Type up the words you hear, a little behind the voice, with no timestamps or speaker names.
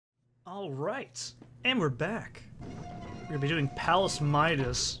Alright, and we're back. We're going to be doing Palace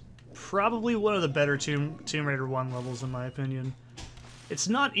Midas, probably one of the better Tomb Raider 1 levels in my opinion. It's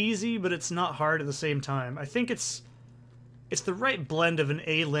not easy, but it's not hard at the same time. I think it's the right blend of an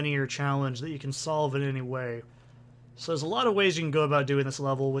A-linear challenge that you can solve in any way. So there's a lot of ways you can go about doing this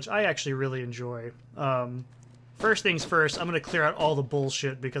level, which I actually really enjoy. First things first, I'm going to clear out all the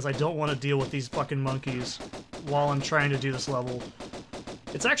bullshit because I don't want to deal with these fucking monkeys while I'm trying to do this level.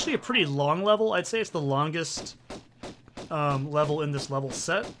 It's actually a pretty long level. I'd say it's the longest level in this level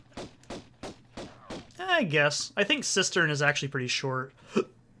set. I guess. I think Cistern is actually pretty short.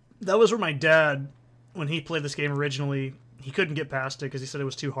 That was where my dad, when he played this game originally, he couldn't get past it because he said it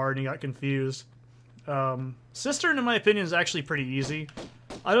was too hard and he got confused. Cistern, in my opinion, is actually pretty easy.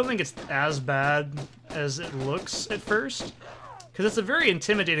 I don't think it's as bad as it looks at first, because it's a very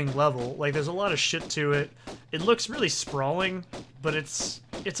intimidating level. Like, there's a lot of shit to it. It looks really sprawling, but it's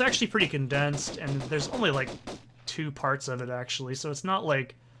actually pretty condensed, and there's only like 2 parts of it actually, so it's not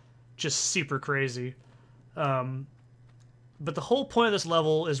like just super crazy. But the whole point of this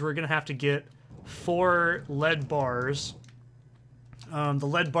level is we're gonna have to get 4 lead bars. The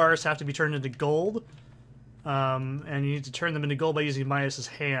lead bars have to be turned into gold, and you need to turn them into gold by using Midas's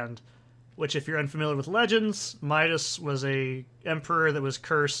hand, which, if you're unfamiliar with Legends, Midas was a emperor that was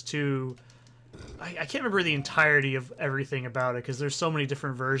cursed to... I can't remember the entirety of everything about it, because there's so many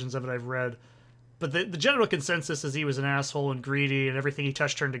different versions of it I've read. But the general consensus is he was an asshole and greedy, and everything he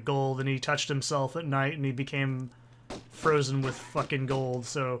touched turned to gold, and he touched himself at night, and he became frozen with fucking gold,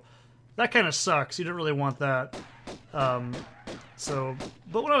 so that kind of sucks. You don't really want that. But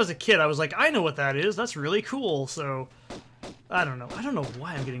when I was a kid, I was like, I know what that is. That's really cool. So, I don't know. I don't know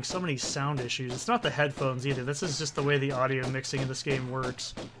why I'm getting so many sound issues. It's not the headphones either. This is just the way the audio mixing in this game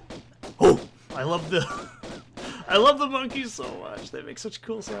works. Oh, I love the, I love the monkeys so much. They make such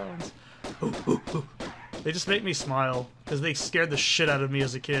cool sounds. They just make me smile because they scared the shit out of me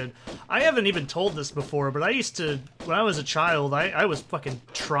as a kid. I haven't even told this before, but I used to, when I was a child, I was fucking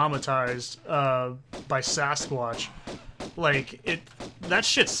traumatized by Sasquatch. Like, that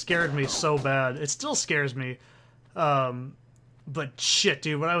shit scared me so bad. It still scares me. But shit,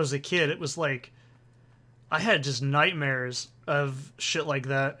 dude, when I was a kid, it was like, I had just nightmares of shit like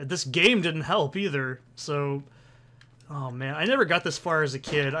that. This game didn't help either, so... Oh man, I never got this far as a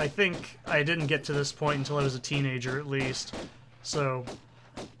kid. I think I didn't get to this point until I was a teenager, at least. So...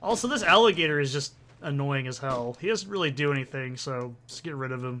 Also, this alligator is just annoying as hell. He doesn't really do anything, so just get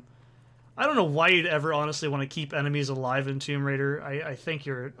rid of him. I don't know why you'd ever honestly want to keep enemies alive in Tomb Raider. I think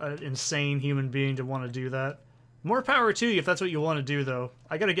you're an insane human being to want to do that. More power to you if that's what you want to do, though.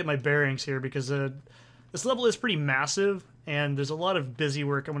 I gotta get my bearings here because this level is pretty massive, and there's a lot of busy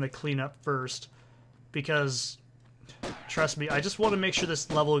work I'm going to clean up first. Because, trust me, I just want to make sure this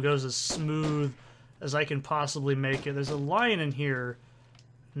level goes as smooth as I can possibly make it. There's a lion in here.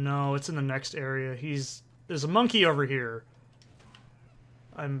 No, it's in the next area. There's a monkey over here.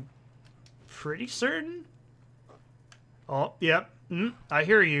 I'm pretty certain. Oh, yep. I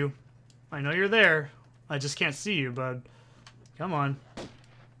hear you. I know you're there. I just can't see you, bud. Come on.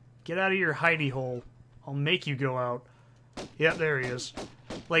 Get out of your hidey hole. I'll make you go out. Yep, there he is.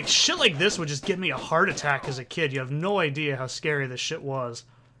 Like, shit like this would just give me a heart attack as a kid. You have no idea how scary this shit was.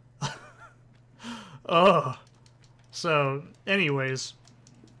 Ugh. So, anyways.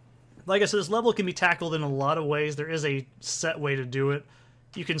 Like I said, this level can be tackled in a lot of ways. There is a set way to do it.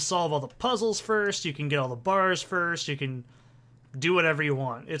 You can solve all the puzzles first, you can get all the bars first, you can do whatever you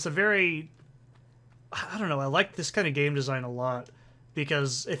want. It's a very... I don't know, I like this kind of game design a lot.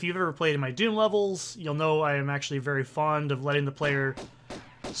 Because if you've ever played in my Doom levels, you'll know I am actually very fond of letting the player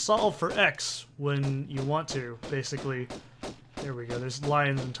solve for X when you want to, basically. There we go, there's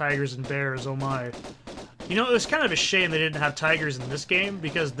lions and tigers and bears, oh my. You know, it was kind of a shame they didn't have tigers in this game,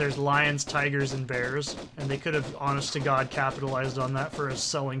 because there's lions, tigers, and bears, and they could have, honest to God, capitalized on that for a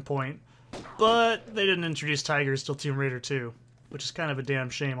selling point. But they didn't introduce tigers till Tomb Raider 2, which is kind of a damn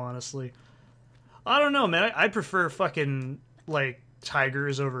shame, honestly. I don't know, man, I prefer fucking, like,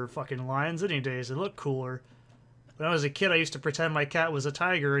 tigers over fucking lions any days. They look cooler. When I was a kid, I used to pretend my cat was a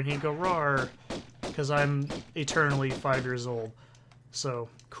tiger, and he'd go roar, because I'm eternally 5 years old. So,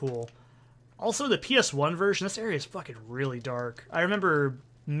 cool. Also, the PS1 version, this area is fucking really dark. I remember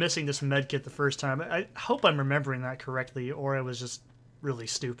missing this medkit the first time. I hope I'm remembering that correctly, or I was just really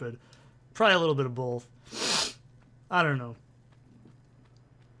stupid. Probably a little bit of both. I don't know.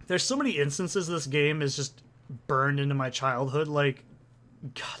 There's so many instances this game is just burned into my childhood. Like,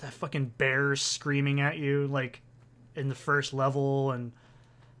 God, that fucking bear screaming at you, like, in the first level, and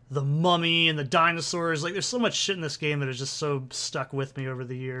the mummy and the dinosaurs. Like, there's so much shit in this game that is just so stuck with me over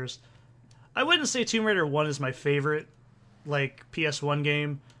the years. I wouldn't say Tomb Raider 1 is my favorite, like, PS1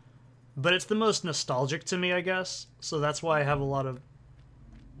 game, but it's the most nostalgic to me, I guess. So that's why I have a lot of...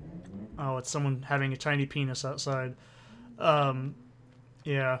 Oh, it's someone having a tiny penis outside.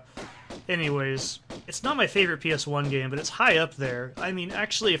 Yeah. Anyways, it's not my favorite PS1 game, but it's high up there. I mean,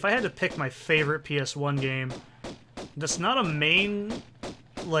 actually, if I had to pick my favorite PS1 game, that's not a main,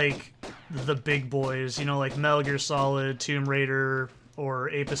 like, the big boys, you know, like Metal Gear Solid, Tomb Raider, or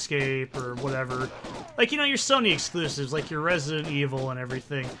Ape Escape, or whatever. Like, you know, your Sony exclusives, like your Resident Evil and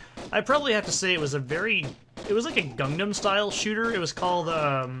everything. I'd probably have to say it was like a Gangnam-style shooter. It was called,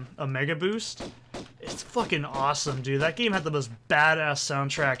 a Mega Boost. It's fucking awesome, dude. That game had the most badass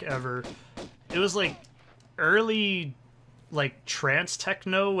soundtrack ever. It was, like, early, like, trance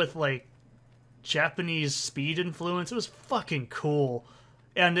techno with, like, Japanese speed influence. It was fucking cool.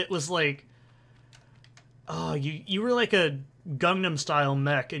 And it was, like... Oh, you were, like, a Gangnam-style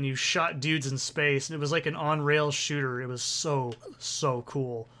mech, and you shot dudes in space, and it was, like, an on-rails shooter. It was so, so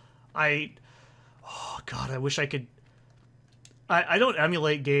cool. Oh, God, I wish I could... I don't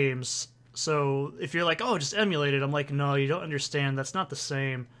emulate games... So, if you're like, oh, just emulate it, I'm like, no, you don't understand, that's not the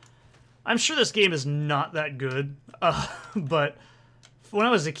same. I'm sure this game is not that good, but when I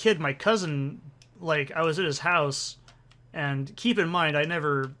was a kid, my cousin, like, I was at his house, and keep in mind, I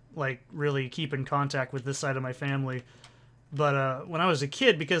never, like, really keep in contact with this side of my family, but when I was a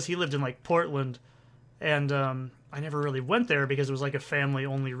kid, because he lived in, like, Portland, and I never really went there because it was, like, a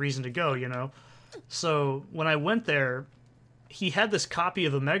family-only reason to go, you know? So, when I went there... He had this copy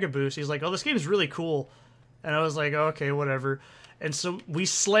of a Mega Boost. He's like, oh, this game's really cool. And I was like, oh, okay, whatever. And so we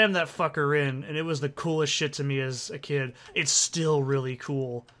slammed that fucker in, and it was the coolest shit to me as a kid. It's still really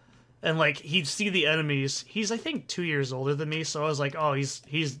cool. And, like, he'd see the enemies. He's, I think, 2 years older than me, so I was like, oh, he's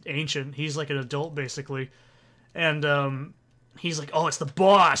ancient. He's, like, an adult, basically. And he's like, oh, it's the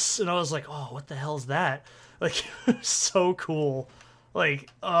boss. And I was like, oh, what the hell's that? Like, it was so cool. Like,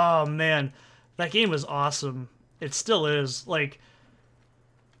 oh, man. That game was awesome. It still is. Like,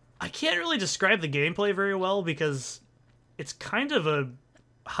 I can't really describe the gameplay very well because it's kind of a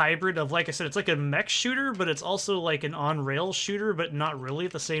hybrid of, like I said, it's like a mech shooter, but it's also like an on-rails shooter, but not really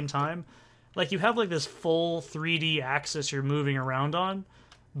at the same time. Like, you have like this full 3D axis you're moving around on,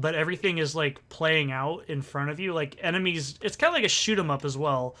 but everything is like playing out in front of you. Like, enemies, it's kind of like a shoot 'em up as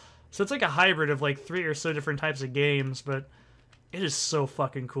well. So it's like a hybrid of like 3 or so different types of games, but it is so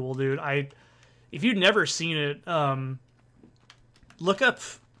fucking cool, dude. If you've never seen it, look up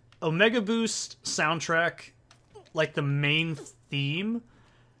Omega Boost soundtrack, like the main theme.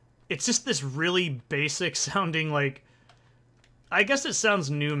 It's just this really basic sounding, like, I guess it sounds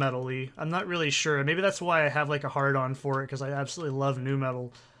nu metal-y. I'm not really sure. Maybe that's why I have like a hard-on for it, because I absolutely love nu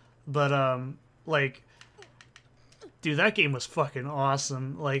metal. But, like, dude, that game was fucking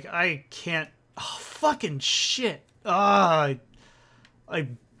awesome. Like, I can't... Oh, fucking shit. I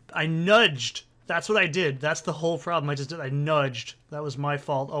nudged. That's what I did. That's the whole problem. I nudged. That was my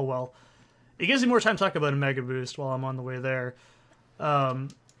fault. Oh, well. It gives me more time to talk about a Mega Boost while I'm on the way there.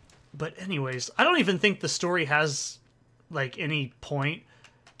 But anyways, I don't even think the story has, like, any point.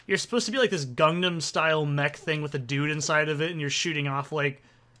 You're supposed to be like this Gangnam-style mech thing with a dude inside of it, and you're shooting off, like,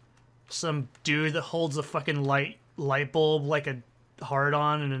 some dude that holds a fucking light bulb like a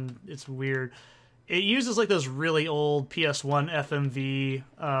hard-on, and it's weird. It uses, like, those really old PS1 FMV,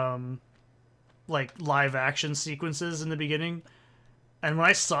 like, live-action sequences in the beginning. And when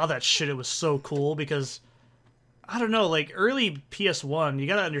I saw that shit, it was so cool, because, I don't know, like, early PS1, you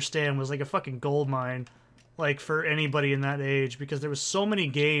gotta understand, was like a fucking goldmine, like, for anybody in that age, because there was so many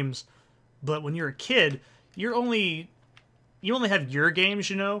games, but when you're a kid, you only have your games,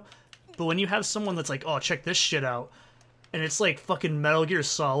 you know? But when you have someone that's like, oh, check this shit out, and it's like fucking Metal Gear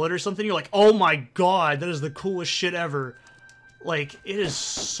Solid or something, you're like, oh my god, that is the coolest shit ever. Like, it is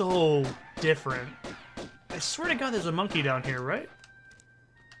so different. I swear to god there's a monkey down here, right?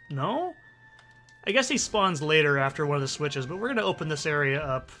 No? I guess he spawns later after one of the switches, but we're gonna open this area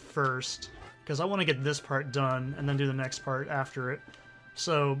up first, because I want to get this part done, and then do the next part after it.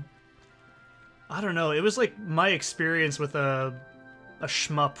 So, I don't know, it was like my experience with a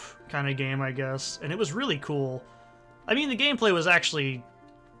shmup kind of game, I guess, and it was really cool. I mean, the gameplay was actually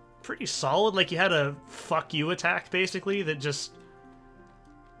pretty solid. Like, you had a fuck you attack, basically, that just...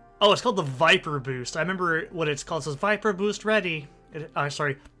 Oh, it's called the Viper Boost. I remember what it's called. It says, Viper Boost ready.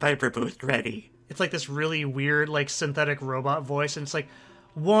 Sorry, Viper Boost ready. It's like this really weird, like, synthetic robot voice, and it's like,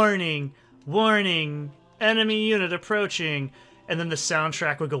 warning, warning, enemy unit approaching, and then the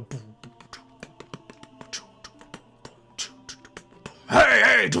soundtrack would go...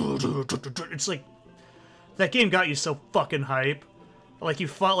 Hey, hey! It's like... That game got you so fucking hype. Like, you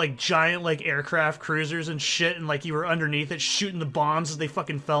fought, like, giant, like, aircraft cruisers and shit, and, like, you were underneath it shooting the bombs as they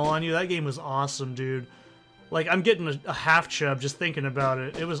fucking fell on you. That game was awesome, dude. Like, I'm getting a half chub just thinking about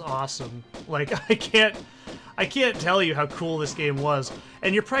it. It was awesome. Like, I can't tell you how cool this game was.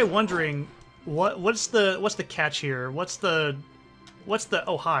 And you're probably wondering, what's the catch here? What's the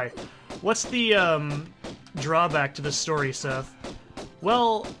oh, hi. What's the, drawback to this story, Seth?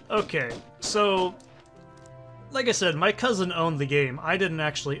 Well, okay, so, like I said, my cousin owned the game. I didn't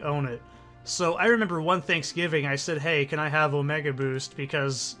actually own it. So I remember one Thanksgiving I said, hey, can I have Omega Boost?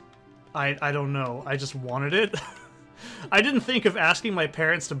 Because I don't know, I just wanted it. I didn't think of asking my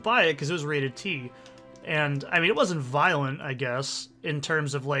parents to buy it because it was rated T. And, I mean, it wasn't violent, I guess, in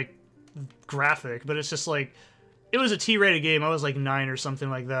terms of, like, graphic, but it's just, like, it was a T-rated game. I was, like, 9 or something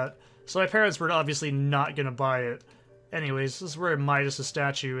like that. So my parents were obviously not gonna buy it. Anyways, this is where Midas'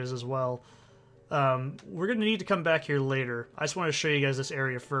 statue is as well. We're gonna need to come back here later. I just want to show you guys this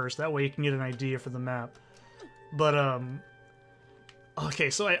area first. That way you can get an idea for the map. But, okay,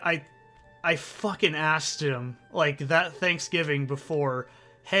 so I fucking asked him, like, that Thanksgiving before,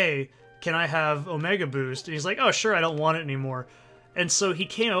 hey, can I have Omega Boost? And he's like, oh, sure, I don't want it anymore. And so he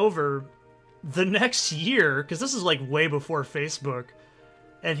came over the next year, because this is, like, way before Facebook,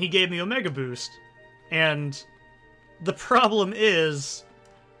 and he gave me Omega Boost. And the problem is,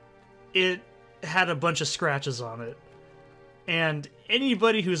 it had a bunch of scratches on it. And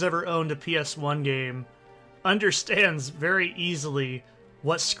anybody who's ever owned a PS1 game understands very easily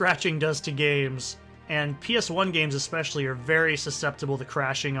what scratching does to games, and PS1 games especially are very susceptible to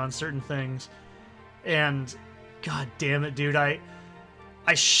crashing on certain things. And god damn it, dude, I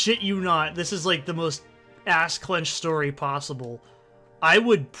shit you not, this is like the most ass-clenched story possible. I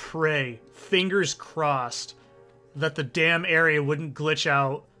would pray, fingers crossed, that the damn area wouldn't glitch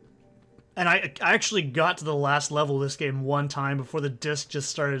out. And I actually got to the last level of this game one time before the disc just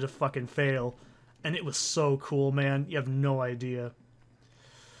started to fucking fail. And it was so cool, man. You have no idea.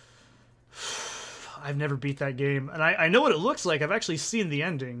 I've never beat that game. And I know what it looks like. I've actually seen the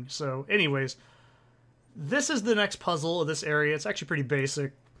ending. So, anyways. This is the next puzzle of this area. It's actually pretty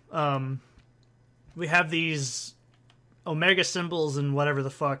basic. We have these Omega symbols and whatever the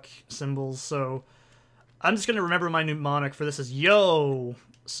fuck symbols. So, I'm just going to remember my mnemonic for this is yo.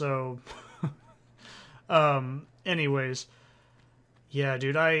 So, anyways. Yeah,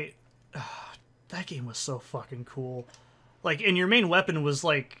 dude, that game was so fucking cool. Like, and your main weapon was,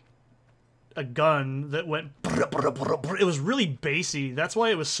 like, a gun that went... It was really bassy. That's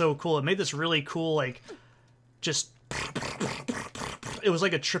why it was so cool. It made this really cool, like, just... It was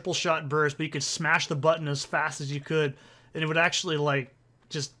like a triple shot burst, but you could smash the button as fast as you could, and it would actually, like,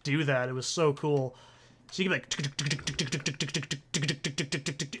 just do that. It was so cool. So you could, like...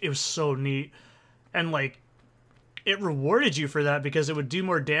 It was so neat. And, like, it rewarded you for that because it would do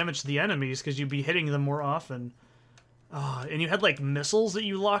more damage to the enemies because you'd be hitting them more often. And you had, like, missiles that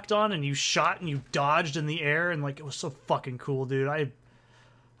you locked on and you shot and you dodged in the air, and, like, it was so fucking cool, dude.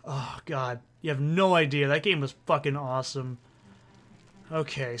 Oh, God. You have no idea. That game was fucking awesome.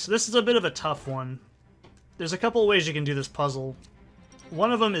 Okay, so this is a bit of a tough one. There's a couple of ways you can do this puzzle.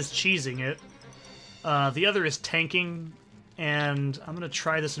 One of them is cheesing it. The other is tanking, and I'm gonna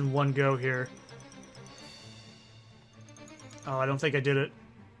try this in one go here. Oh, I don't think I did it.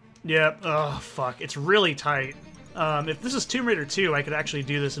 Yep. Oh, fuck. It's really tight. If this is Tomb Raider 2, I could actually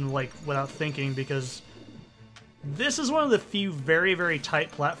do this in, like, without thinking, because this is one of the few very, very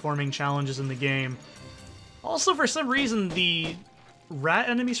tight platforming challenges in the game. Also, for some reason, the rat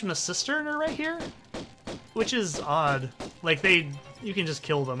enemies from the cistern are right here, which is odd. Like, you can just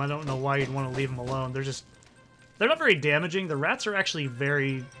kill them. I don't know why you'd want to leave them alone. They're not very damaging. The rats are actually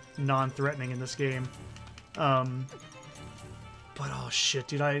very non-threatening in this game. But, oh shit,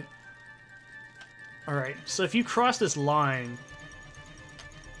 dude, Alright, so if you cross this line,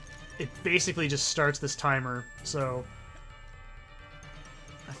 it basically just starts this timer, so...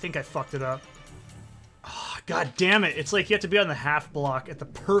 I think I fucked it up. Oh, god damn it! It's like you have to be on the half block at the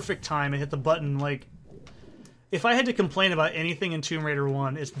perfect time and hit the button, like... If I had to complain about anything in Tomb Raider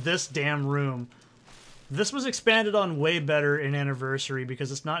 1, it's this damn room. This was expanded on way better in Anniversary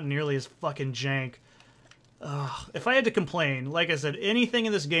because it's not nearly as fucking jank. If I had to complain, like I said, anything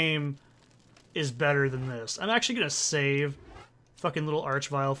in this game is better than this. I'm actually gonna save fucking little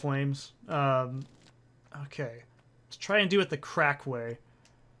Archvile Flames. Okay. Let's try and do it the crack way.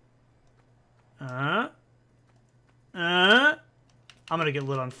 I'm gonna get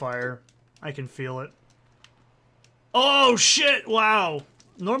lit on fire. I can feel it. Oh shit! Wow!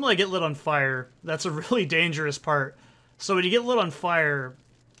 Normally I get lit on fire. That's a really dangerous part. So when you get lit on fire,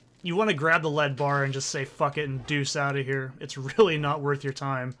 you want to grab the lead bar and just say fuck it and deuce out of here. It's really not worth your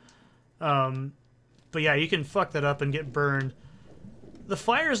time. But yeah, you can fuck that up and get burned. The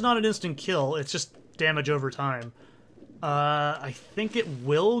fire is not an instant kill, it's just damage over time. I think it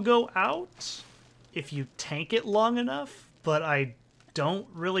will go out if you tank it long enough, but I don't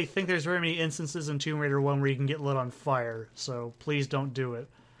really think there's very many instances in Tomb Raider 1 where you can get lit on fire, so please don't do it.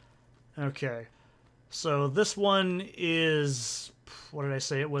 Okay, so this one is... what did I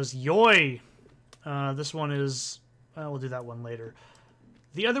say? It was Yoi! This one is... we'll do that one later.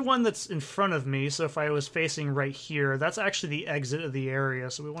 The other one that's in front of me, so if I was facing right here, that's actually the exit of the area,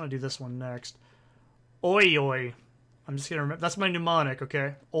 so we want to do this one next. Oi oi. I'm just gonna remember. That's my mnemonic,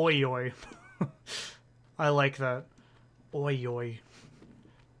 okay? Oi oi. I like that. Oi oi.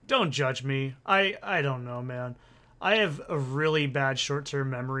 Don't judge me. I don't know, man. I have a really bad short-term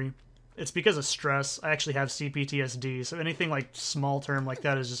memory. It's because of stress. I actually have CPTSD, so anything like small term like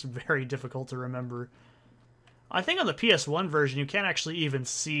that is just very difficult to remember. I think on the PS1 version, you can't actually even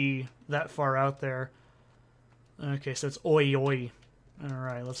see that far out there. Okay, so it's oi oi.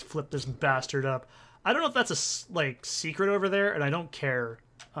 Alright, let's flip this bastard up. I don't know if that's a, like, secret over there, and I don't care.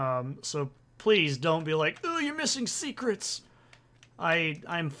 So please don't be like, oh, you're missing secrets.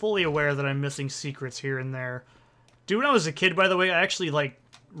 I'm fully aware that I'm missing secrets here and there. Dude, when I was a kid, by the way, I actually, like,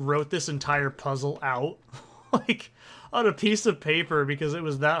 wrote this entire puzzle out, like, on a piece of paper because it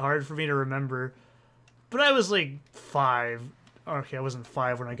was that hard for me to remember. But I was, like, 5. Okay, I wasn't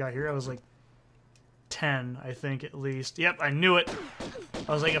 5 when I got here. I was, like, 10, I think, at least. Yep, I knew it.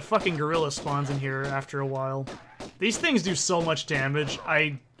 I was like, a fucking gorilla spawns in here after a while. These things do so much damage.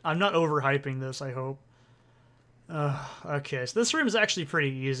 I'm not overhyping this, I hope. Okay, so this room is actually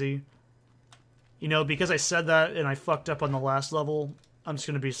pretty easy. You know, because I said that and I fucked up on the last level, I'm just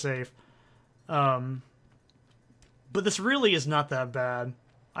gonna be safe. But this really is not that bad.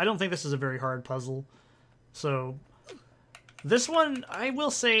 I don't think this is a very hard puzzle. So, this one, I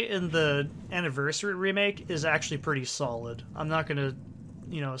will say, in the Anniversary remake, is actually pretty solid. I'm not gonna,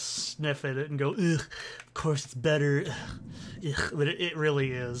 you know, sniff at it and go, ugh, of course it's better, ugh, but it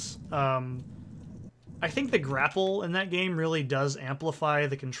really is. I think the grapple in that game really does amplify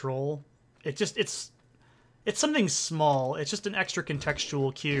the control. It just, it's something small. It's just an extra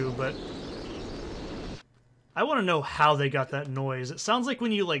contextual cue, but I want to know how they got that noise. It sounds like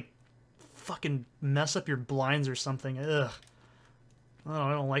when you, like, fucking mess up your blinds or something. Ugh. Oh,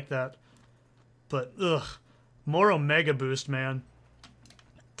 I don't like that. But, ugh. More Omega Boost, man.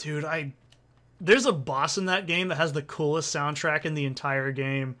 Dude, there's a boss in that game that has the coolest soundtrack in the entire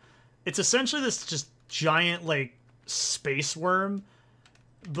game. It's essentially this just giant, like, space worm.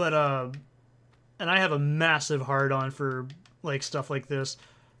 But, and I have a massive hard-on for, like, stuff like this.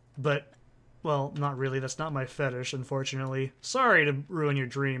 But, well, not really. That's not my fetish, unfortunately. Sorry to ruin your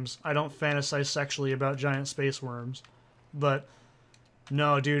dreams. I don't fantasize sexually about giant space worms. But,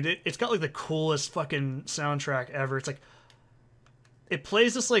 no, dude, it's got, like, the coolest fucking soundtrack ever. It's, like, it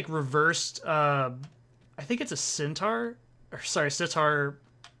plays this, like, reversed, I think it's a sitar,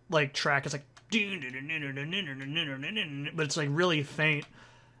 like, track. It's, like, but it's, like, really faint.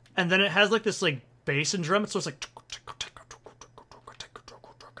 And then it has, like, this, like, bass and drum, so it's, like,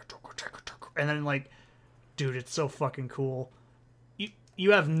 and then, like, dude, it's so fucking cool.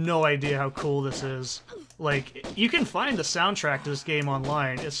 You have no idea how cool this is. Like, you can find the soundtrack to this game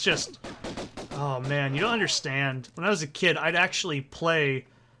online. It's just, oh man, you don't understand. When I was a kid, I'd actually play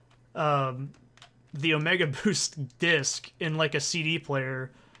the Omega Boost disc in, like, a CD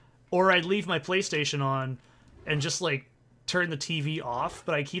player, or I'd leave my PlayStation on and just, like, turn the TV off,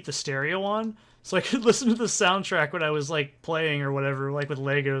 but I'd keep the stereo on so I could listen to the soundtrack when I was, like, playing or whatever, like with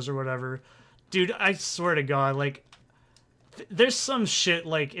Legos or whatever. Dude, I swear to God, like, there's some shit,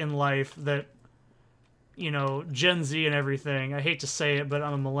 like, in life that, you know, Gen Z and everything, I hate to say it, but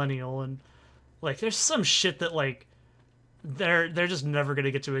I'm a millennial, and, like, there's some shit that, like, they're just never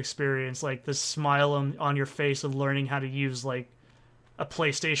gonna get to experience, like, the smile on your face of learning how to use, like, a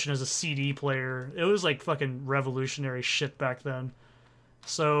PlayStation as a CD player. It was, like, fucking revolutionary shit back then.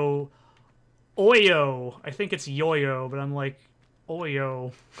 So, Oyo. I think it's Yo-Yo, but I'm like,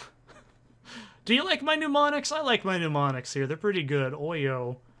 Oyo. Do you like my mnemonics? I like my mnemonics here. They're pretty good.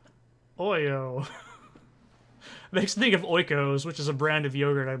 Oyo. Oyo. Makes me think of Oikos, which is a brand of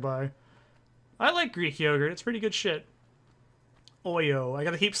yogurt I buy. I like Greek yogurt. It's pretty good shit. Oyo. I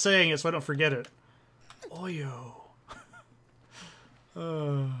gotta keep saying it so I don't forget it. Oyo.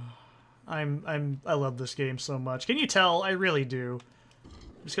 I love this game so much. Can you tell? I really do.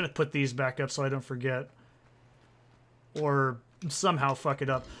 I'm just gonna put these back up so I don't forget. Or somehow fuck it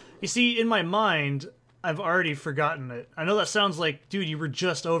up. You see, in my mind, I've already forgotten it. I know that sounds like, dude, you were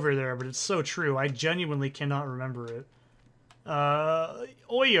just over there, but it's so true. I genuinely cannot remember it.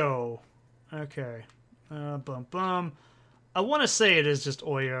 Oyo. Okay. Bum bum. I want to say it is just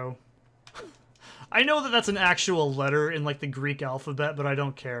Oyo. I know that that's an actual letter in like the Greek alphabet, but I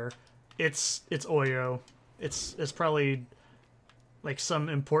don't care. It's Oyo. It's probably like some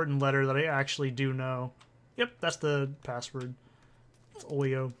important letter that I actually do know. Yep, that's the password. It's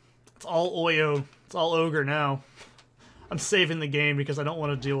Oyo. It's all Oyo. It's all ogre now. I'm saving the game because I don't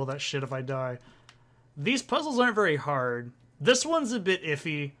want to deal with that shit if I die. These puzzles aren't very hard. This one's a bit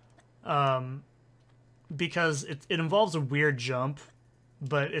iffy because it involves a weird jump,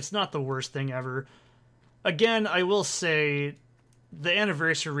 but it's not the worst thing ever. Again, I will say the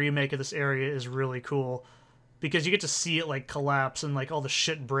anniversary remake of this area is really cool because you get to see it like collapse and like all the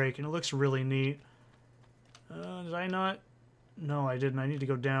shit break, and it looks really neat. Did I not? No, I didn't. I need to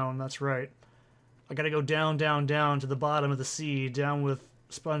go down. That's right. I gotta go down, down, down to the bottom of the sea, down with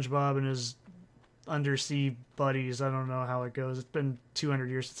SpongeBob and his undersea buddies. I don't know how it goes. It's been 200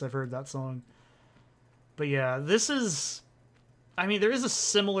 years since I've heard that song. But yeah, this is... I mean, there is a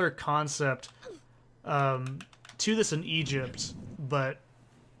similar concept to this in Egypt, but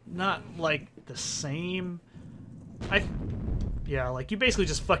not, like, the same. Yeah, like, you basically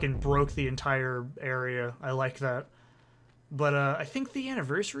just fucking broke the entire area. I like that. But I think the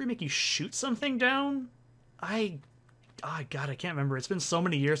anniversary make you shoot something down? Oh, God, I can't remember. It's been so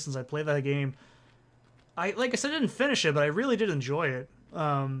many years since I played that game. Like I said, I didn't finish it, but I really did enjoy it.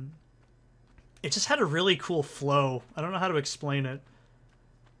 It just had a really cool flow. I don't know how to explain it.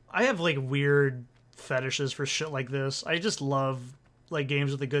 I have, like, weird fetishes for shit like this. I just love, like,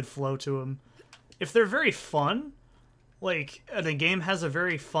 games with a good flow to them. If they're very fun, like, and the game has a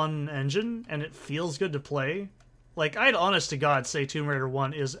very fun engine, and it feels good to play, like, I'd honest to God say Tomb Raider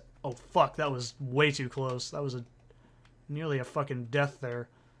 1 is... Oh, fuck, that was way too close. That was nearly a fucking death there.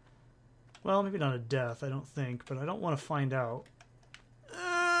 Well, maybe not a death, I don't think, but I don't want to find out.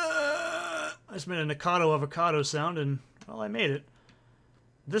 I just made a Nikado avocado sound, and, well, I made it.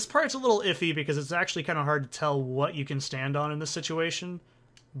 This part's a little iffy because it's actually kind of hard to tell what you can stand on in this situation,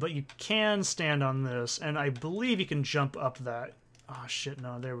 but you can stand on this, and I believe you can jump up that. Oh, shit,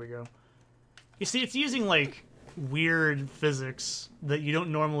 no, there we go. You see, it's using, like, weird physics that you don't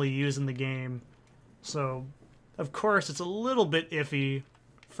normally use in the game, so, of course, it's a little bit iffy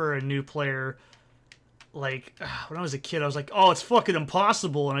for a new player. Like, when I was a kid, I was like, oh, it's fucking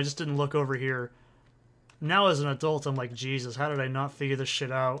impossible, and I just didn't look over here. Now, as an adult, I'm like, Jesus, how did I not figure this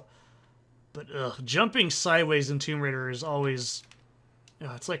shit out? But, jumping sideways in Tomb Raider is always...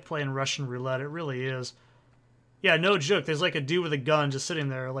 it's like playing Russian roulette, it really is. Yeah, no joke, there's like a dude with a gun just sitting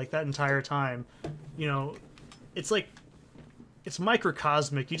there, like, that entire time. You know, it's like... It's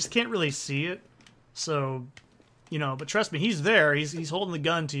microcosmic, you just can't really see it. So, you know, but trust me, he's there, he's holding the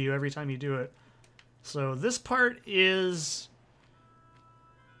gun to you every time you do it. So this part is...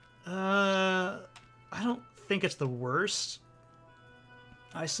 I don't think it's the worst.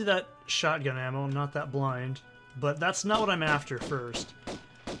 I see that shotgun ammo, I'm not that blind. But that's not what I'm after first.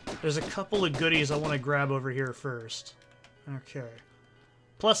 There's a couple of goodies I want to grab over here first. Okay.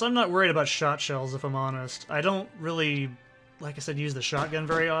 Plus, I'm not worried about shot shells, if I'm honest. I don't really, like I said, use the shotgun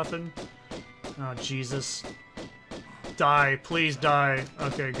very often. Oh, Jesus. Die. Please die.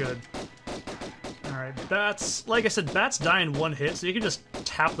 Okay, good. Alright, bats. Like I said, bats die in one hit, so you can just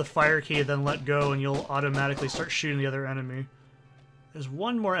tap the fire key and then let go, and you'll automatically start shooting the other enemy. There's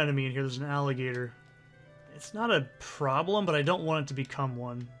one more enemy in here. There's an alligator. It's not a problem, but I don't want it to become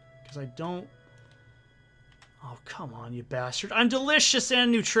one. Because I don't... Oh, come on, you bastard. I'm delicious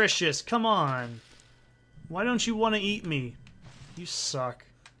and nutritious. Come on. Why don't you want to eat me? You suck.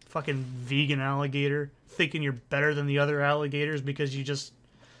 Fucking vegan alligator. Thinking you're better than the other alligators because you just...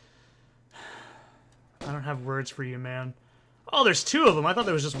 I don't have words for you, man. Oh, there's two of them. I thought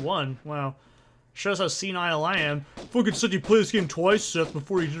there was just one. Wow. Shows how senile I am. Fucking said you play this game twice, Seth,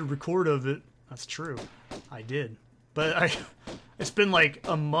 before you did a record of it. That's true. I did. But it's been like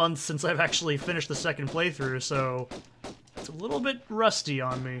a month since I've actually finished the second playthrough, so it's a little bit rusty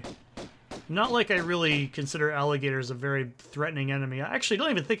on me. Not like I really consider alligators a very threatening enemy. I actually don't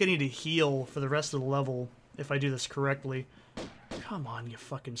even think I need to heal for the rest of the level if I do this correctly. Come on, you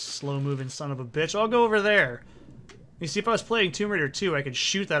fucking slow-moving son of a bitch. I'll go over there. You see, if I was playing Tomb Raider 2, I could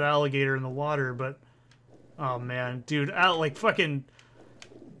shoot that alligator in the water, but... Oh, man. Dude, like, fucking...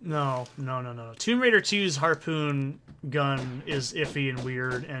 No. Tomb Raider 2's harpoon gun is iffy and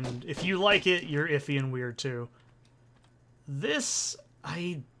weird, and if you like it, you're iffy and weird, too. This...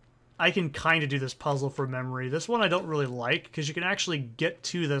 I I can kind of do this puzzle from memory. This one I don't really like, because you can actually get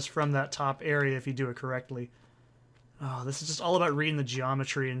to this from that top area if you do it correctly. Oh, this is just all about reading the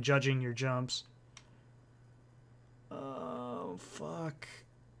geometry and judging your jumps. Oh, fuck.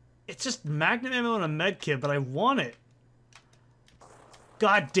 It's just magnet ammo and a med kit, but I want it.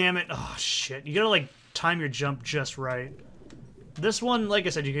 God damn it. Oh, shit. You gotta, like, time your jump just right. This one, like I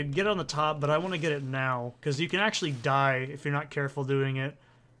said, you can get it on the top, but I want to get it now, because you can actually die if you're not careful doing it.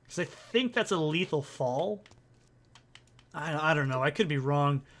 Because I think that's a lethal fall. I don't know. I could be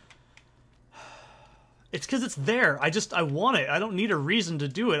wrong. It's because it's there. I want it. I don't need a reason to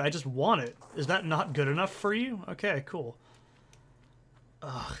do it. I just want it. Is that not good enough for you? Okay, cool.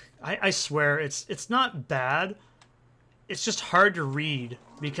 Ugh, I swear, it's not bad. It's just hard to read,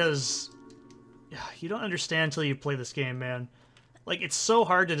 because you don't understand until you play this game, man. Like, it's so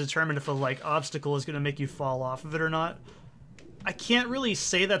hard to determine if a, like, obstacle is going to make you fall off of it or not. I can't really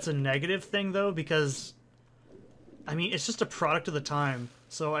say that's a negative thing, though, because, I mean, it's just a product of the time.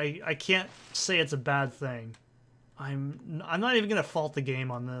 So I can't say it's a bad thing. I'm not even going to fault the game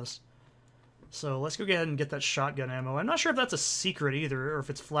on this. So let's go ahead and get that shotgun ammo. I'm not sure if that's a secret either, or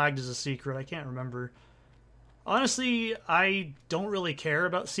if it's flagged as a secret. I can't remember. Honestly, I don't really care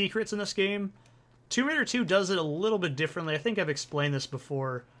about secrets in this game. Tomb Raider 2 does it a little bit differently. I think I've explained this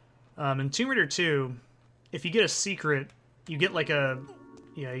before. In Tomb Raider 2, if you get a secret, you get like a...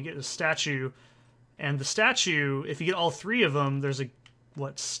 Yeah, you get a statue. And the statue, if you get all three of them, there's a...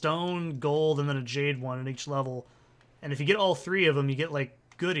 What, stone, gold, and then a jade one in each level. And if you get all three of them, you get, like,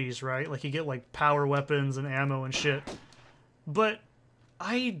 goodies, right? Like, you get, like, power weapons and ammo and shit. But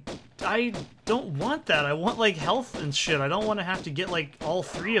I don't want that. I want, like, health and shit. I don't want to have to get, like, all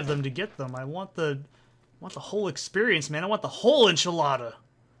three of them to get them. I want the whole experience, man. I want the whole enchilada.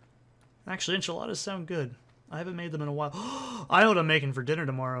 Actually, enchiladas sound good. I haven't made them in a while. I know what I'm making for dinner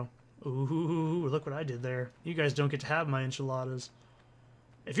tomorrow. Ooh, look what I did there. You guys don't get to have my enchiladas.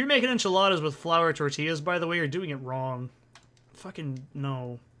 If you're making enchiladas with flour tortillas, by the way, you're doing it wrong. Fucking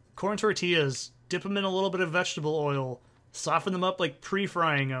no. Corn tortillas, dip them in a little bit of vegetable oil, soften them up like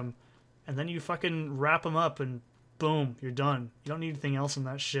pre-frying them, and then you fucking wrap them up and boom, you're done. You don't need anything else in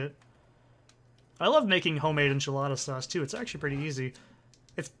that shit. I love making homemade enchilada sauce too. It's actually pretty easy.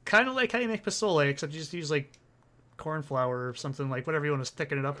 It's kind of like how you make pozole, except you just use like corn flour or something, like whatever you want to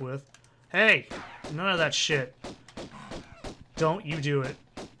thicken it up with. Hey, none of that shit. Don't you do it.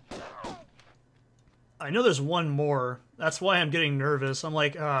 I know there's one more. That's why I'm getting nervous. I'm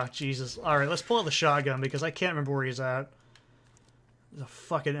like, ah, Jesus. Alright, let's pull out the shotgun because I can't remember where he's at. The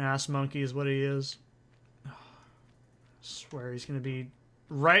fucking ass monkey is what he is. I swear he's gonna be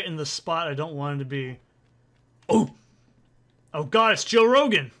right in the spot I don't want him to be. Oh! Oh god, it's Joe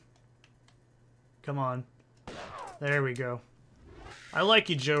Rogan! Come on. There we go. I like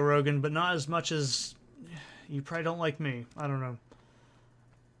you, Joe Rogan, but not as much as... You probably don't like me. I don't know.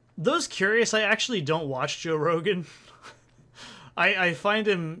 Those curious, I actually don't watch Joe Rogan. I find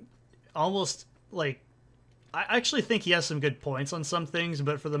him almost like... I actually think he has some good points on some things,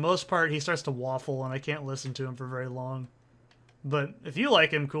 but for the most part, he starts to waffle, and I can't listen to him for very long. But if you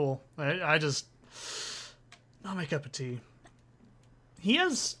like him, cool. I just... Not my cup of tea. He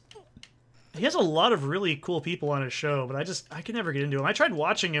has a lot of really cool people on his show, but I can never get into him. I tried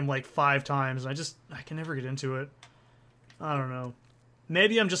watching him like 5 times, and I can never get into it. I don't know.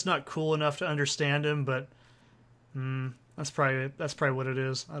 Maybe I'm just not cool enough to understand him, but that's probably what it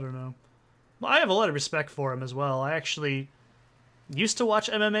is. I don't know. Well, I have a lot of respect for him as well. I actually used to watch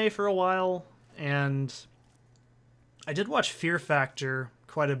MMA for a while, and I did watch Fear Factor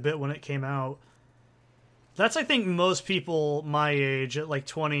quite a bit when it came out. That's, I think, most people my age at like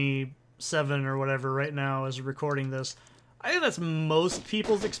 27 or whatever right now as recording this. I think that's most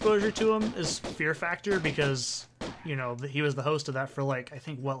people's exposure to him is Fear Factor because, you know, he was the host of that for like, I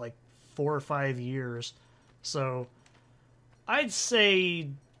think, what, like 4 or 5 years. So I'd say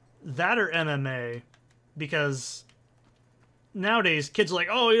that or MMA because nowadays kids are like,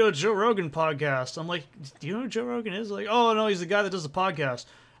 oh, you know, Joe Rogan podcast. I'm like, do you know who Joe Rogan is? Like, oh, no, he's the guy that does the podcast.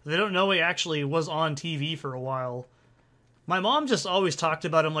 They don't know he actually was on TV for a while. My mom just always talked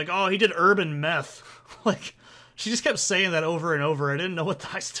about him like, oh, he did urban meth. Like, she just kept saying that over and over.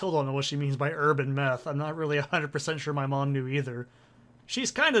 I still don't know what she means by urban meth. I'm not really 100% sure my mom knew either.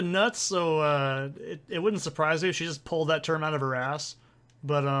 She's kind of nuts, so it wouldn't surprise me if she just pulled that term out of her ass.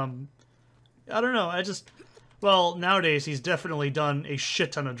 But, I don't know. Well, nowadays he's definitely done a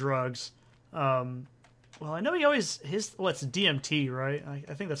shit ton of drugs. Well, I know he always... it's DMT, right?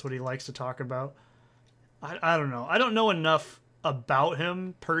 I think that's what he likes to talk about. I don't know. I don't know enough about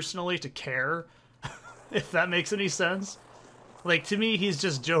him personally to care, if that makes any sense. Like, to me, he's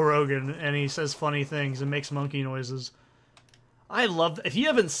just Joe Rogan, and he says funny things and makes monkey noises. I love... If you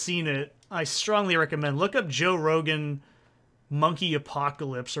haven't seen it, I strongly recommend. Look up Joe Rogan Monkey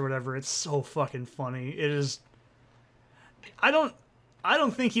Apocalypse or whatever. It's so fucking funny. It is... I don't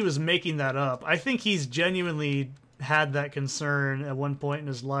think he was making that up. I think he's genuinely had that concern at one point in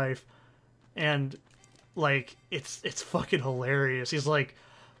his life. And, like, it's fucking hilarious. He's like,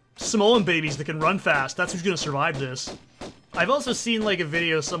 Samoan babies that can run fast, that's who's gonna survive this. I've also seen, like, a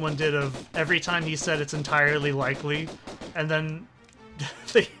video someone did of every time he said it's entirely likely, and then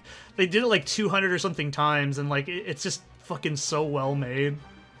they did it, like, 200 or something times, and, like, it's just fucking so well made.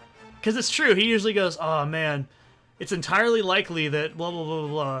 Because it's true, he usually goes, oh, man, it's entirely likely that blah, blah, blah,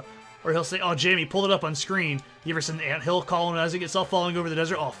 blah, or he'll say, oh, Jamie, pull it up on screen. You ever seen the anthill colonizing itself falling over the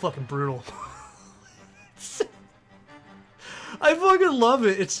desert? Oh, fucking brutal. I fucking love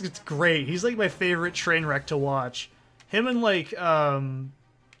it. It's great. He's, like, my favorite train wreck to watch. Him and, like,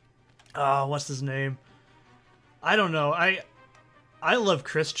 what's his name? I don't know. I love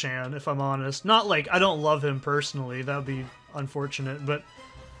Chris Chan, if I'm honest. Not, like, I don't love him personally. That would be unfortunate. But,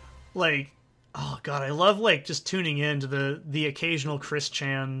 like, oh, God, I love, like, just tuning in to the occasional Chris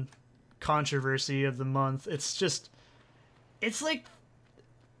Chan controversy of the month. It's just, it's like,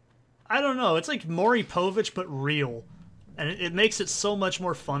 I don't know. It's like Maury Povich, but real. And it makes it so much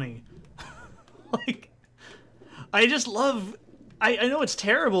more funny. Like... I just love... I know it's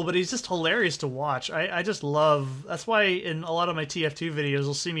terrible, but he's just hilarious to watch. I just love... That's why in a lot of my TF2 videos,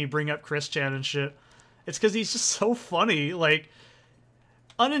 you'll see me bring up Chris Chan and shit. It's because he's just so funny. Like,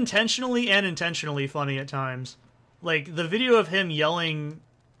 unintentionally and intentionally funny at times. Like, the video of him yelling,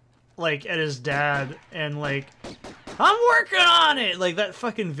 like, at his dad and, like, I'm working on it! Like, that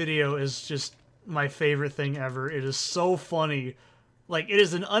fucking video is just my favorite thing ever. It is so funny. Like, it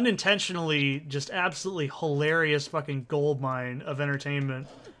is an unintentionally, just absolutely hilarious fucking goldmine of entertainment.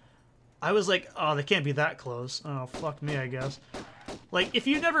 I was like, oh, they can't be that close. Oh, fuck me, I guess. Like, if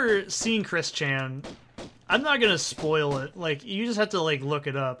you've never seen Chris Chan, I'm not gonna spoil it. Like, you just have to, like, look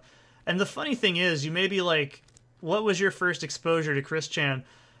it up. And the funny thing is, you may be like, what was your first exposure to Chris Chan?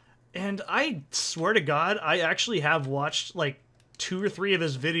 And I swear to God, I actually have watched, like, 2 or 3 of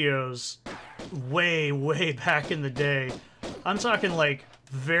his videos way, way back in the day. I'm talking, like,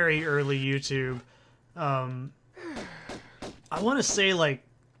 very early YouTube. I want to say, like,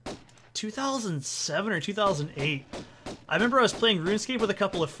 2007 or 2008. I remember I was playing RuneScape with a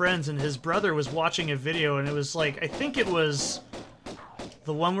couple of friends, and his brother was watching a video, and it was, like, I think it was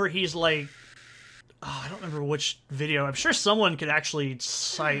the one where he's, like... Oh, I don't remember which video. I'm sure someone could actually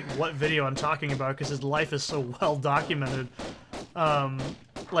cite what video I'm talking about, because his life is so well documented.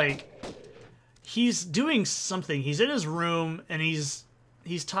 Like... He's doing something. He's in his room, and he's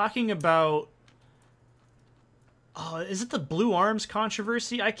talking about... Oh, is it the Blue Arms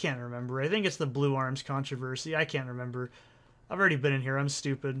controversy? I can't remember. I think it's the Blue Arms controversy. I can't remember. I've already been in here. I'm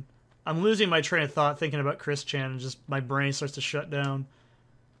stupid. I'm losing my train of thought thinking about Chris Chan, and just my brain starts to shut down.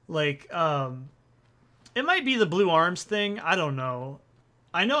 Like, it might be the Blue Arms thing. I don't know.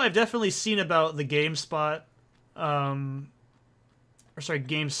 I know I've definitely seen about the GameSpot, or sorry,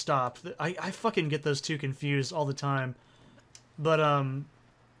 GameStop. I fucking get those two confused all the time. But,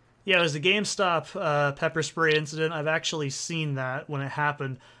 yeah, it was the GameStop pepper spray incident. I've actually seen that when it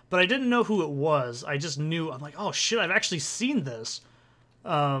happened. But I didn't know who it was. I just knew. I'm like, oh shit, I've actually seen this.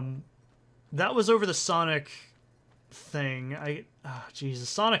 That was over the Sonic thing. Oh, Jesus,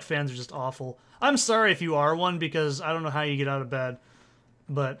 Sonic fans are just awful. I'm sorry if you are one, because I don't know how you get out of bed.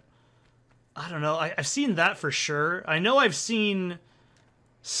 But, I don't know. I've seen that for sure. I know I've seen...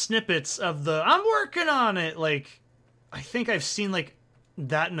 snippets of the I'm working on it, like, I think I've seen, like,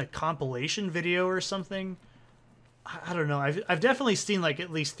 that in a compilation video or something. I don't know. I've definitely seen, like,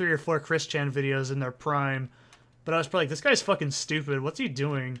 at least 3 or 4 Chris Chan videos in their prime, but I was probably like, this guy's fucking stupid. What's he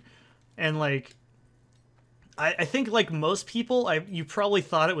doing? And, like, I think, like most people, you probably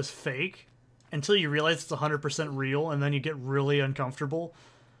thought it was fake until you realize it's 100% real, and then you get really uncomfortable.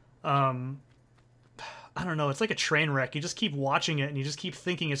 I don't know, it's like a train wreck. You just keep watching it, and you just keep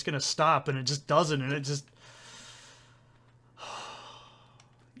thinking it's gonna stop, and it just doesn't, and it just...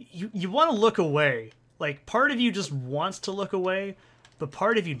 You want to look away. Like, part of you just wants to look away, but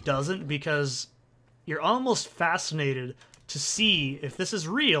part of you doesn't, because you're almost fascinated to see if this is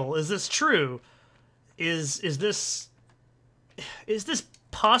real. Is this true? Is this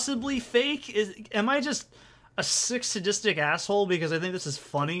possibly fake? Am I just a sick, sadistic asshole because I think this is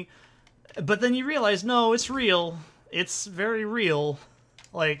funny? But then you realize, no, it's real. It's very real.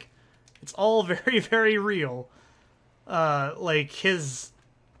 Like, it's all very, very real. Like, his...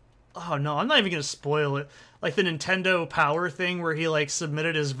 oh no, I'm not even gonna spoil it. Like the Nintendo Power thing where he like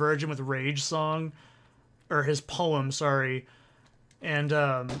submitted his Virgin with Rage song, or his poem, sorry. And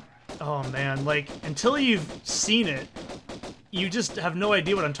oh man, like until you've seen it, you just have no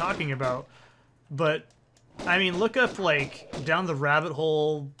idea what I'm talking about. But I mean, look up like Down the Rabbit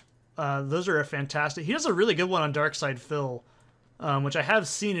Hole. Those are a fantastic. He does a really good one on Dark Side Phil, which I have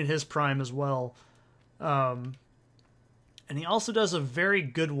seen in his prime as well. And he also does a very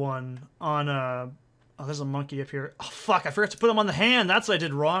good one on oh, there's a monkey up here. Oh fuck, I forgot to put him on the hand. That's what I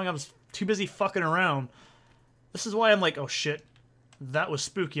did wrong. I was too busy fucking around. This is why I'm like, oh shit, that was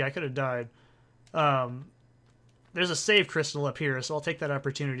spooky. I could have died. There's a save crystal up here, so I'll take that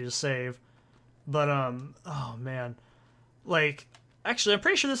opportunity to save. But oh man, like actually, I'm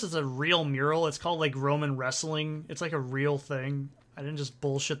pretty sure this is a real mural. It's called like Roman wrestling. It's like a real thing. I didn't just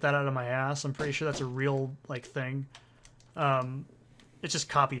bullshit that out of my ass. I'm pretty sure that's a real like thing. It's just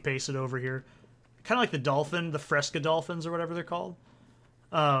copy pasted over here, kind of like the dolphin, the Fresca dolphins or whatever they're called.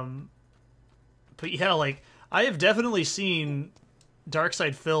 But yeah, like I have definitely seen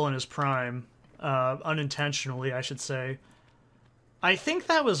Darkside Phil in his prime, unintentionally, I should say. I think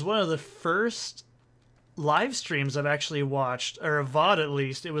that was one of the first live streams I've actually watched, or a VOD at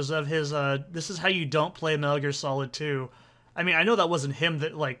least. It was of his, this is how you don't play Metal Gear Solid 2. I mean, I know that wasn't him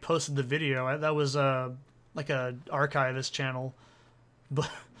that, like, posted the video. That was, like, a archivist channel.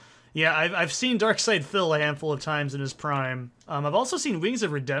 But, yeah, I've seen Darkside Phil a handful of times in his prime. I've also seen Wings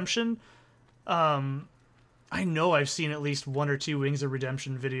of Redemption. I know I've seen at least 1 or 2 Wings of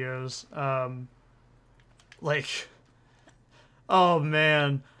Redemption videos. Like, oh,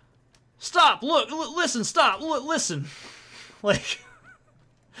 man. Stop! Look! Listen! Stop! Listen! Like,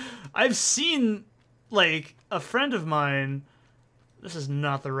 I've seen, like, a friend of mine... This is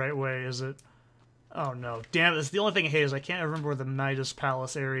not the right way, is it? Oh, no. Damn it. It's the only thing I hate is I can't remember where the Midas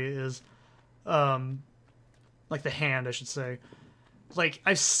Palace area is. Like, the hand, I should say. Like,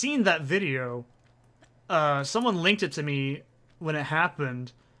 I've seen that video. Someone linked it to me when it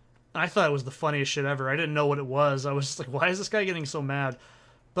happened. I thought it was the funniest shit ever. I didn't know what it was. I was just like, why is this guy getting so mad?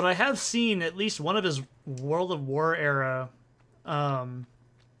 But I have seen at least one of his World of War era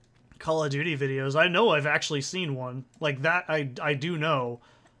Call of Duty videos. I know I've actually seen one. Like that, I do know.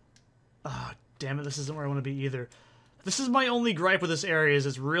 Damn it, this isn't where I want to be either. This is my only gripe with this area, is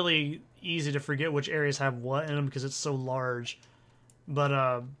it's really easy to forget which areas have what in them because it's so large.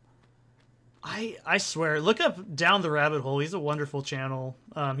 But, I swear, look up Down the Rabbit Hole. He's a wonderful channel.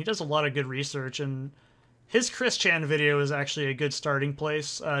 He does a lot of good research, and his Chris Chan video is actually a good starting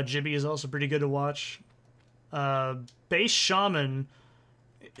place. Jibby is also pretty good to watch. Bass Shaman,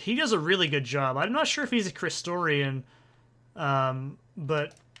 he does a really good job. I'm not sure if he's a Christorian,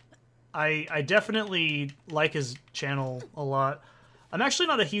 but I definitely like his channel a lot. I'm actually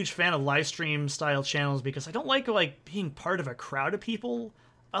not a huge fan of live stream style channels because I don't like being part of a crowd of people.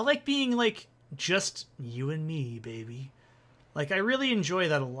 I like being like just you and me, baby. Like I really enjoy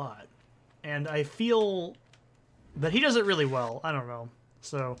that a lot. And I feel that he does it really well. I don't know.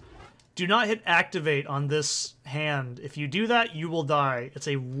 So do not hit activate on this hand. If you do that, you will die. It's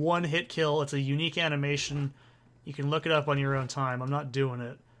a one-hit kill. It's a unique animation. You can look it up on your own time. I'm not doing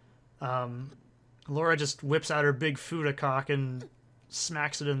it. Laura just whips out her big Fuda cock and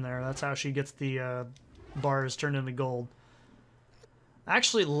smacks it in there. That's how she gets the bars turned into gold.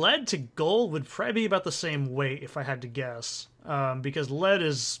 Actually, lead to gold would probably be about the same weight if I had to guess. Because lead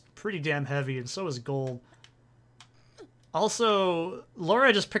is pretty damn heavy, and so is gold. Also,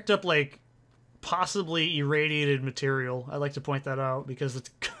 Laura just picked up, like, possibly irradiated material. I'd like to point that out, because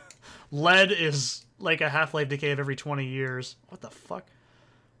it's lead is like a half-life decay of every 20 years. What the fuck?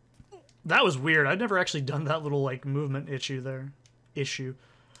 That was weird. I'd never actually done that little, like, movement issue there.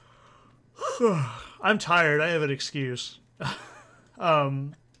 I'm tired. I have an excuse.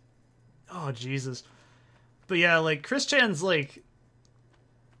 Oh, Jesus. But yeah, like, Chris Chan's, like,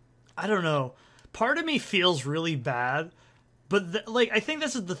 I don't know. Part of me feels really bad, but, like, I think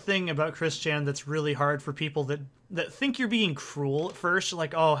this is the thing about Chris Chan that's really hard for people that think you're being cruel at first.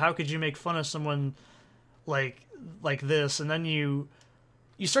 Like, oh, how could you make fun of someone like this? And then you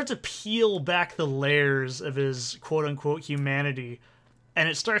start to peel back the layers of his quote-unquote humanity, and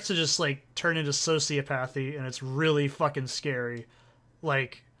it starts to just, like, turn into sociopathy, and it's really fucking scary.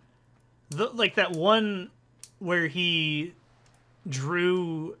 Like, like that one where he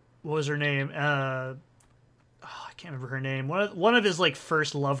drew, what was her name? I can't remember her name. One of his, like,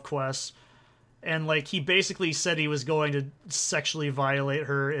 first love quests, and, like, he basically said he was going to sexually violate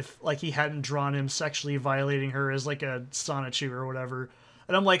her if, like, he hadn't drawn him sexually violating her as, like, a Sonichu or whatever.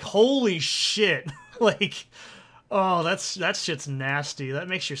 And I'm like, holy shit. Like, Oh, that shit's nasty. That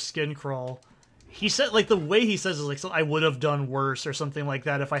makes your skin crawl. He said, like, the way he says is like, so I would have done worse or something like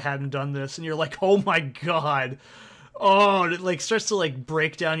that if I hadn't done this. And you're like, oh my god. Oh, and it, like, starts to, like,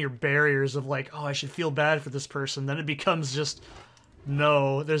 break down your barriers of, like, oh, I should feel bad for this person. Then it becomes just,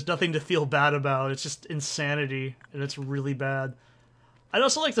 no, there's nothing to feel bad about. It's just insanity, and it's really bad. I'd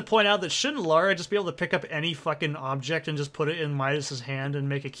also like to point out that shouldn't Lara just be able to pick up any fucking object and just put it in Midas's hand and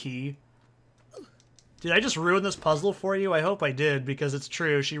make a key? Did I just ruin this puzzle for you? I hope I did, because it's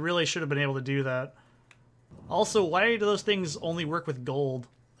true. She really should have been able to do that. Also, why do those things only work with gold?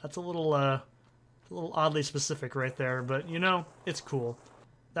 That's a little oddly specific right there, but, you know, it's cool.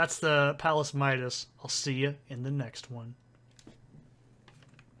 That's the Palace Midas. I'll see you in the next one.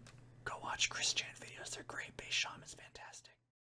 Go watch Chris Chan videos. They're great. Bass Shaman's fantastic.